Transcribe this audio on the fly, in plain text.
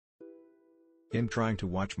I'm trying to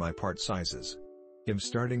watch my part sizes. I'm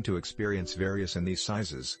starting to experience various in these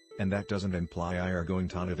sizes, and that doesn't imply I are going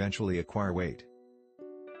to eventually acquire weight.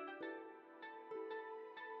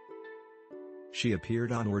 She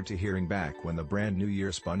appeared onward to hearing back when the brand new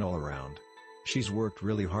year spun all around. She's worked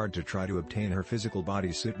really hard to try to obtain her physical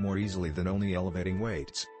bodysuit more easily than only elevating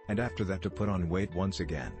weights, and after that to put on weight once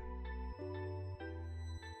again.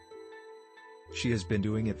 She has been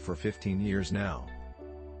doing it for 15 years now.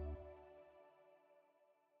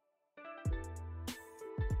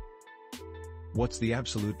 What's the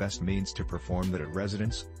absolute best means to perform that at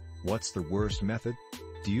residence? What's the worst method?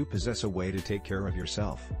 Do you possess a way to take care of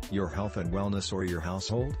yourself, your health and wellness, or your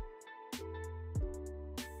household?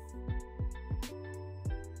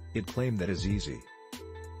 It claimed that is easy.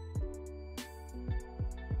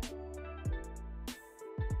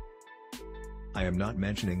 I am not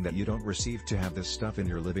mentioning that you don't receive to have this stuff in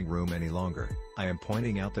your living room any longer. I am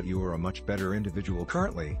pointing out that you are a much better individual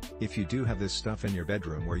currently, if you do have this stuff in your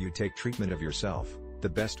bedroom where you take treatment of yourself. The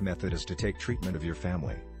best method is to take treatment of your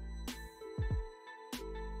family.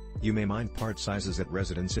 You may mind part sizes at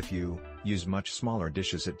residence if you use much smaller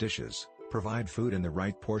dishes at dishes, provide food in the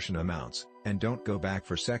right portion amounts, and don't go back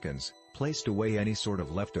for seconds, placed away any sort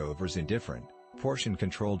of leftovers in different,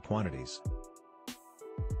 portion-controlled quantities.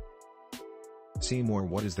 See more.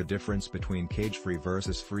 What is the difference between cage-free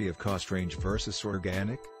versus free of cost, range versus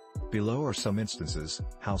organic? Below are some instances,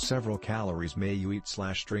 how several calories may you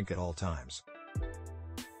eat/drink at all times.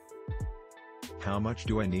 How much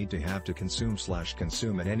do I need to have to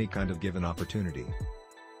consume at any kind of given opportunity?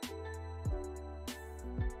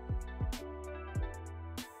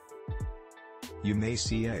 You may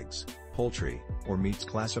see eggs, poultry, or meats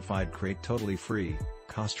classified crate totally free,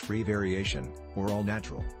 cost-free variation, or all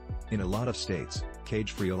natural. In a lot of states,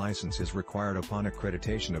 cage-free license is required upon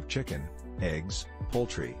accreditation of chicken, eggs,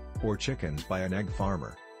 poultry, or chickens by an egg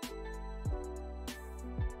farmer.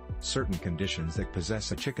 Certain conditions that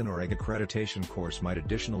possess a chicken or egg accreditation course might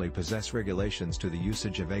additionally possess regulations to the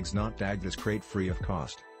usage of eggs not tagged as crate free of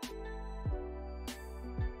cost.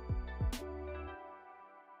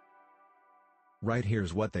 Right,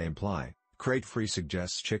 here's what they imply. Crate free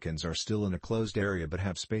suggests chickens are still in a closed area but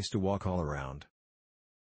have space to walk all around.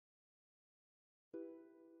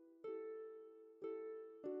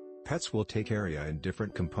 Pets will take area in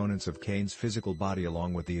different components of Kane's physical body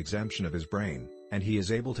along with the exemption of his brain, and he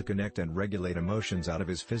is able to connect and regulate emotions out of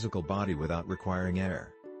his physical body without requiring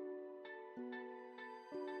air.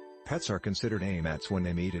 Pets are considered amats when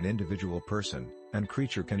they meet an individual person, and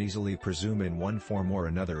creature can easily presume in one form or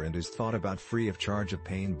another and is thought about free of charge of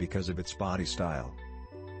pain because of its body style.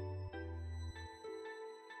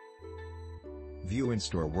 View in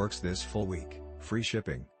store works this full week, free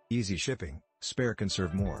shipping, easy shipping, spare can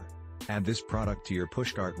serve more. Add this product to your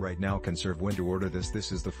pushcart right now, can serve when to order this.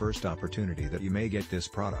 This is the first opportunity that you may get this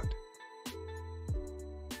product.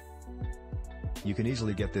 You can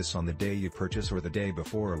easily get this on the day you purchase or the day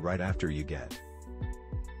before or right after you get.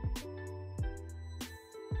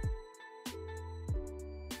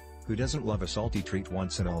 Who doesn't love a salty treat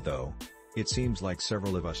once in a while though? It seems like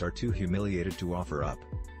several of us are too humiliated to offer up.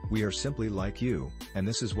 We are simply like you, and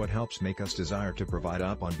this is what helps make us desire to provide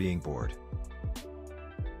up on being bored.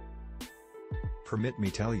 Permit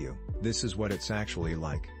me tell you, this is what it's actually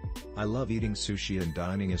like. I love eating sushi in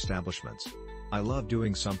dining establishments. I love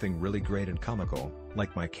doing something really great and comical,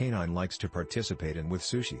 like my canine likes to participate in with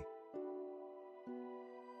sushi.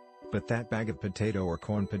 But that bag of potato or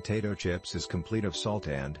corn potato chips is complete of salt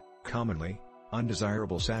and, commonly,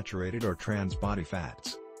 undesirable saturated or trans body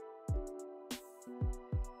fats.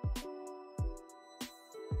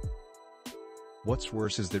 What's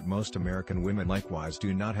worse is that most American women likewise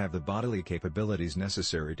do not have the bodily capabilities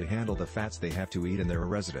necessary to handle the fats they have to eat in their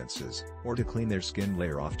residences, or to clean their skin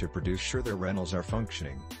layer off to produce sure their renals are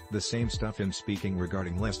functioning, the same stuff I'm speaking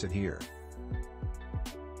regarding listed here.